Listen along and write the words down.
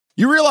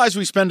You realize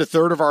we spend a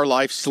third of our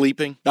life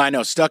sleeping? I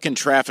know, stuck in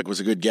traffic was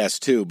a good guess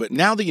too, but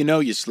now that you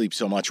know you sleep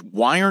so much,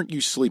 why aren't you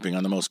sleeping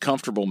on the most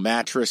comfortable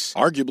mattress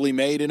arguably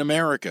made in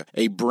America?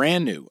 A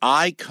brand new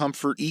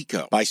iComfort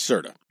Eco by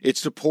Serta. It's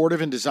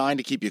supportive and designed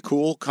to keep you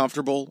cool,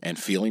 comfortable, and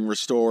feeling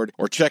restored.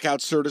 Or check out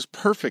Serta's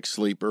Perfect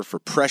Sleeper for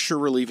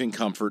pressure-relieving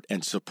comfort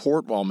and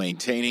support while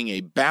maintaining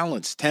a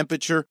balanced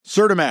temperature.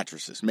 Serta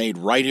mattresses, made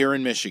right here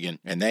in Michigan,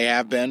 and they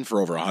have been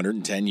for over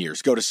 110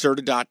 years. Go to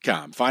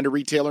Serta.com. Find a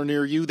retailer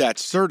near you.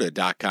 That's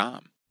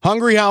Serta.com.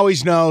 Hungry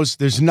Howie's knows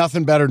there's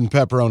nothing better than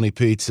pepperoni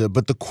pizza,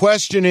 but the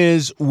question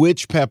is,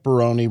 which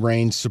pepperoni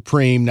reigns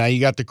supreme? Now,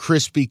 you got the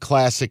crispy,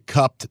 classic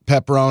cupped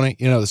pepperoni,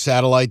 the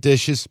satellite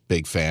dishes.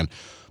 Big fan.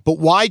 But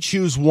why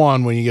choose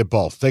one when you get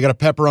both? They got a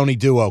pepperoni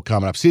duo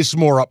coming up. See, this is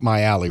more up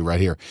my alley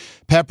right here.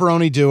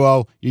 Pepperoni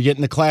duo, you're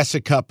getting the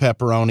classic cup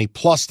pepperoni,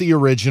 plus the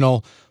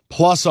original,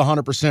 plus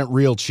 100%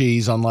 real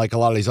cheese, unlike a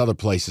lot of these other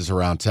places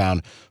around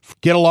town.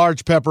 Get a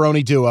large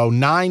pepperoni duo,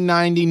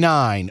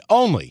 $9.99,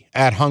 only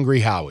at Hungry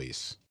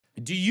Howie's.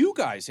 Do you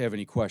guys have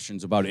any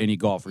questions about any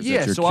golfers? Yeah,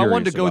 that you're so I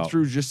wanted to curious go about?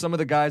 through just some of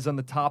the guys on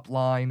the top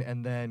line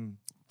and then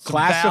some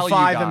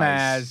Classify value them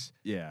guys.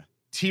 as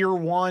Tier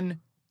 1,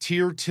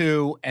 Tier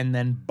 2, and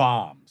then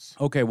bombs.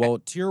 Okay, well,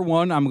 Tier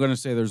 1, I'm going to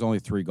say there's only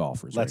 3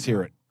 golfers. Let's right hear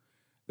now. it.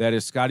 That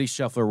is Scotty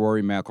Scheffler,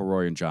 Rory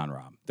McIlroy, and Jon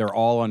Rahm. They're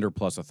all under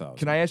plus 1,000.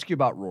 Can I ask you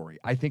about Rory?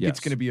 I think it's Yes.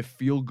 going to be a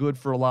feel-good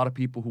for a lot of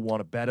people who want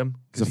to bet him.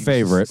 He's a 'cause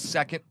favorite.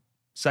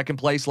 Second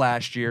place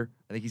last year.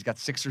 I think he's got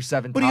 6 or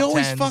 7 But top he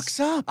always 10s. fucks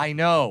up. I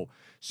know.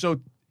 So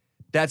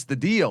that's the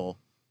deal.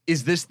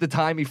 Is this the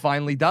time he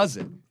finally does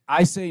it?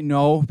 I say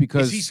no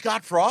because Is he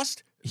Scott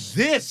Frost?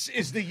 This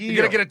is the year.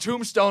 You're going to get a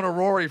tombstone of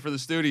Rory for the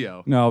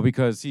studio. no,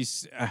 because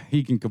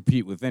he can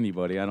compete with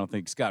anybody. I don't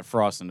think Scott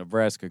Frost in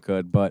Nebraska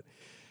could. But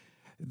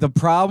the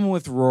problem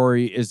with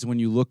Rory is when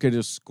you look at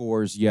his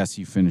scores, yes,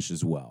 he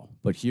finishes well.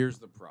 But here's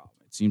the problem.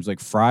 It seems like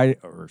Friday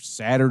or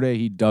Saturday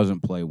he doesn't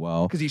play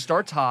well. Because he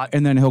starts hot.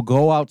 And then he'll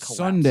go out Collapses.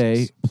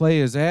 Sunday, play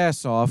his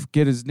ass off,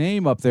 get his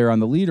name up there on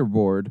the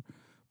leaderboard,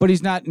 but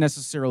he's not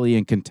necessarily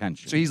in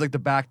contention. So he's like the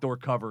backdoor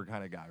cover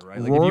kind of guy, right?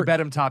 Like if Rory- you bet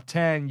him top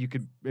 10, you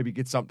could maybe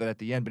get something at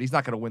the end, but he's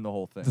not going to win the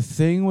whole thing. The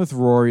thing with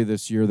Rory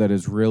this year that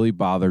has really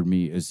bothered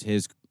me is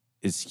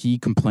he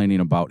complaining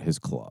about his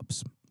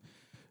clubs.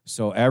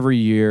 So every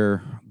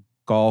year,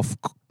 golf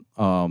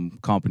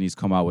companies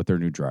come out with their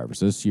new drivers.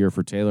 This year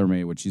for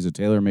TaylorMade, which he's a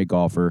TaylorMade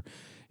golfer,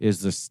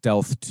 is the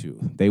Stealth 2.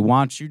 They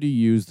want you to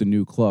use the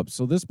new clubs.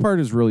 So this part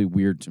is really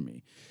weird to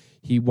me.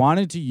 He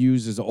wanted to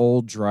use his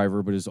old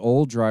driver, but his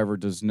old driver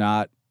does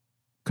not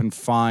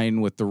confine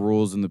with the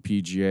rules in the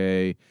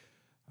PGA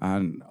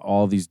on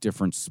all these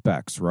different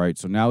specs, right?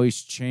 So now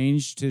he's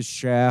changed his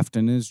shaft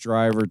and his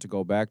driver to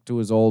go back to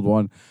his old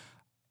one.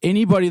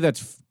 Anybody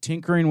that's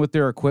tinkering with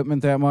their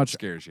equipment that much,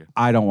 Scares you.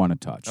 I don't want to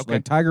touch. Okay.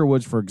 Like Tiger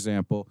Woods, for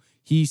example,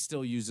 he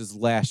still uses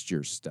last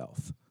year's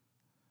Stealth.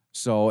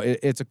 So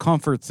it's a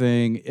comfort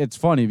thing. It's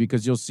funny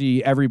because you'll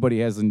see everybody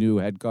has the new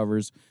head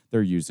covers.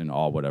 They're using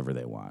all whatever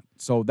they want.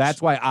 So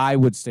that's why I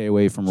would stay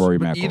away from Rory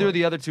McIlroy. Either of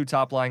the other two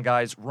top line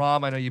guys,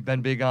 Rahm, I know you've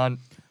been big on.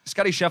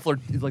 Scotty Scheffler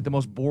is like the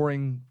most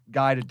boring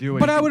guy to do it.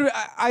 But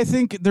I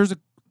think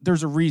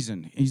there's a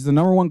reason. He's the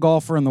number one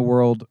golfer in the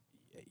world.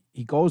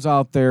 He goes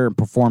out there and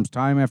performs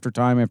time after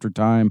time after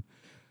time.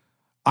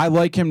 I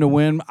like him to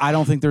win. I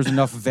don't think there's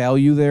enough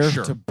value there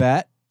to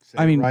bet.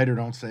 Say it right or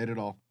don't say it at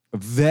all.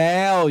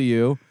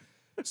 Value.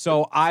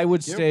 So I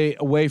would stay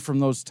away from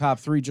those top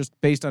 3 just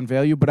based on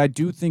value, but I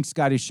do think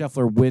Scotty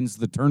Scheffler wins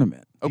the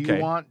tournament.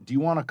 Okay. Do you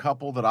want a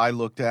couple that I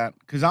looked at?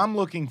 Because I'm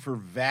looking for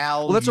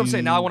value. Well, that's what I'm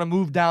saying. Now I want to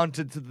move down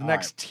to the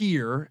next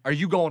tier. Are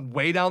you going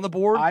way down the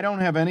board? I don't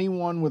have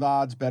anyone with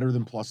odds better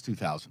than plus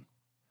 2,000.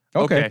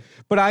 Okay.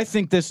 But I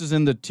think this is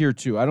in the tier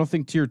 2. I don't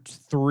think tier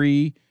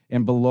 3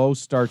 and below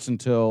starts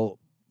until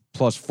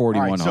plus All right,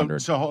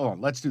 4,100. so hold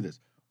on. Let's do this.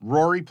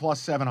 Rory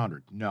plus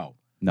 700. No.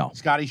 No.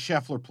 Scotty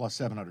Scheffler plus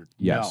 700.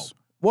 Yes. No.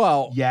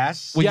 Well,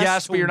 Yes. Well, Yes,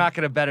 yes, but you're not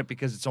going to bet it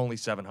because it's only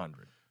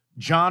 700.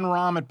 Jon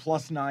Rahm at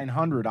plus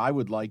 900, I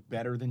would like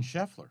better than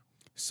Scheffler.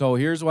 so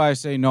here's why I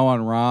say no on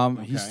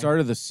Rahm. He Okay.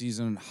 started the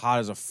season hot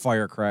as a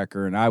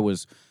firecracker, and I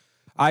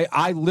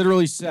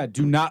literally said,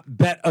 do not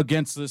bet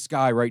against this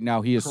guy right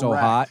now. He is so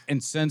Correct. hot.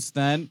 And since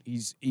then,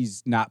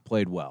 he's not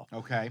played well.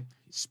 Okay.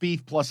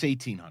 Spieth plus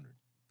 1,800.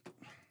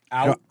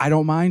 I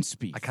don't mind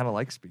Speed. I kind of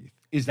like Spieth.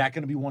 Is that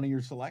going to be one of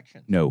your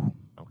selections? No,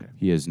 Okay.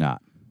 he is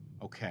not.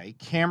 Okay.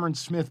 Cameron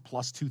Smith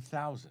plus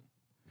 2,000.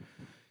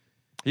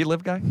 He a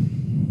live guy?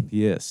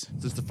 He is.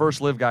 This is the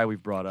first live guy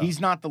we've brought up. He's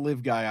not the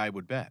live guy I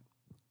would bet.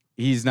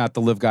 He's not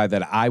the live guy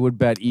that I would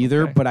bet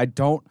either, Okay. but I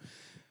don't.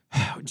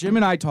 Jim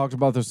and I talked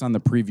about this on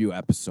the preview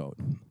episode.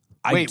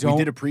 Wait, we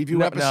did a preview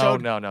no,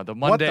 episode? No. The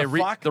Monday, the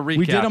fuck? the recap.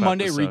 We did a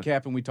Monday episode.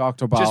 recap and we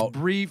talked about Just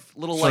brief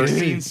little like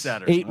scene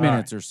setters. 8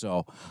 minutes or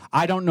so.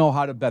 I don't know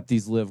how to bet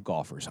these live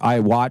golfers. I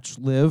watch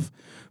live,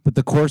 but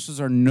the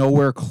courses are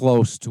nowhere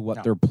close to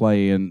what they're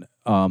playing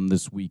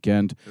this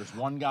weekend. There's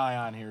one guy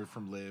on here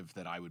from Live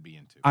that I would be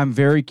into. I'm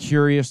very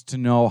curious to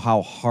know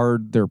how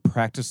hard they're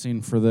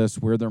practicing for this,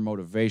 where their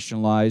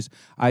motivation lies.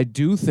 I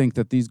do think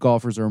that these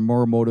golfers are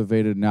more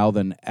motivated now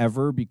than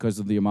ever because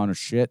of the amount of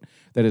shit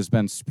that has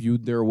been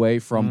spewed their way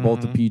from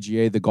both the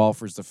PGA, the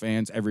golfers, the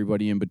fans,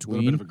 everybody in A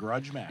between. little bit of a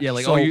grudge match. Yeah,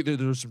 like, So-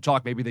 there's some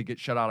talk. Maybe they get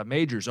shut out of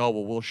majors. Oh,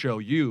 well, we'll show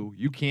you.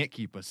 You can't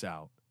keep us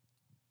out.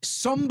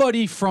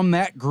 Somebody from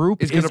that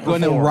group Is is gonna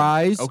going to perform.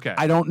 rise. Okay.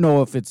 I don't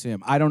know if it's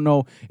him. I don't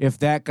know if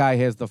that guy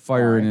has the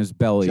fire All in right. his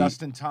belly.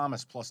 Justin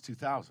Thomas plus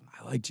 2,000.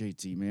 I like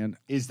JT, man.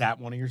 Is that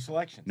one of your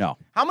selections? No.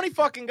 How many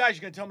fucking guys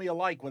you going to tell me you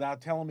like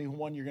without telling me who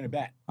one you're going to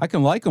bet? I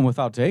can like him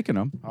without taking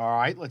him. All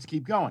right, let's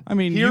keep going. I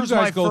mean, here's you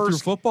my guys go through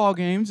first football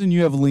games and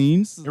you have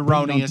leans. but you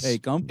erroneous. Don't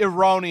take them.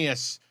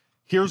 Erroneous.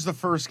 Here's the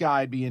first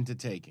guy I'd be into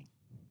taking.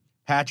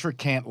 Patrick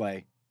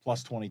Cantlay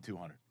plus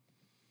 2,200.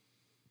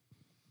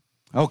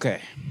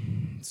 Okay.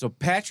 So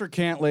Patrick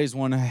Cantlay's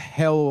one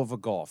hell of a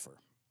golfer,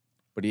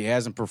 but he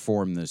hasn't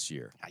performed this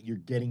year. You're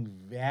getting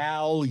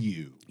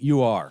value.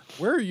 You are.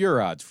 Where are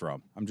your odds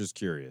from? I'm just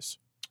curious.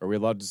 Are we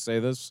allowed to say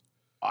this?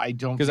 I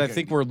don't Because I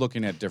think we're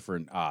looking at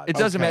different odds. It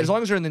doesn't Okay. matter. As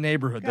long as they're in the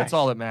neighborhood, that's Guys,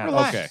 all that matters.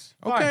 relax. Okay.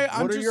 Fine. Okay,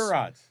 I'm What are just- your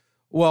odds?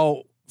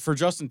 Well, for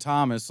Justin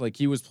Thomas, like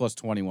he was plus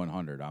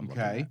 2,100. I'm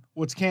looking Okay. at.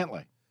 What's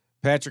Cantlay?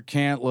 Patrick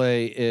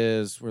Cantlay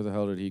is, where the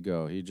hell did he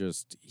go?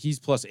 He's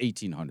plus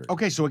 1,800.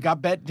 Okay, so it got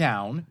bet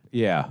down.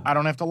 Yeah. I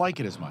don't have to like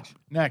it as much.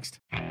 Next.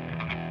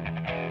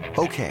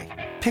 Okay,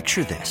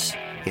 picture this.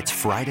 It's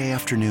Friday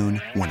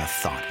afternoon when a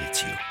thought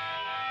hits you.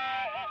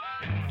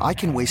 I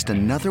can waste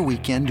another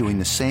weekend doing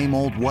the same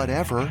old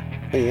whatever,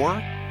 or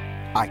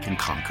I can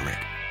conquer it.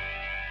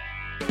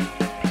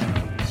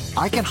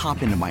 I can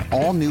hop into my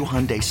all-new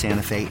Hyundai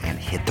Santa Fe and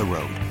hit the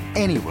road.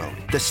 Any road.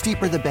 The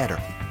steeper, the better.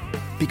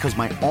 Because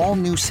my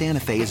all-new Santa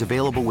Fe is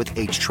available with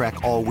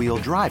H-Track all-wheel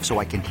drive, so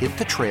I can hit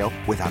the trail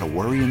without a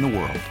worry in the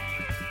world.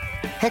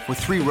 Heck, with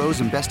 3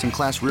 rows and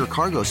best-in-class rear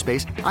cargo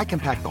space, I can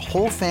pack the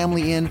whole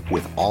family in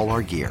with all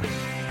our gear.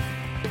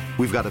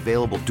 We've got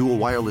available dual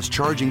wireless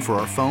charging for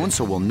our phones,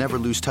 so we'll never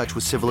lose touch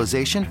with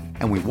civilization,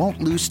 and we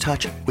won't lose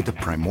touch with the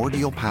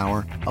primordial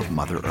power of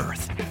Mother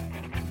Earth.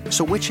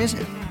 So which is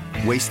it?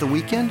 Waste the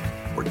weekend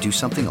or do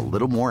something a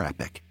little more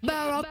epic?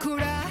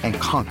 And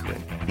conquer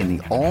it in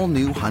the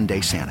all-new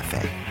Hyundai Santa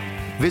Fe.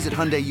 Visit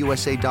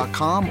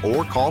HyundaiUSA.com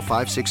or call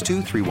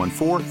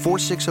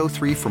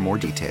 562-314-4603 for more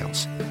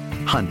details.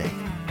 Hyundai,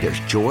 there's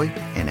joy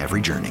in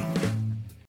every journey.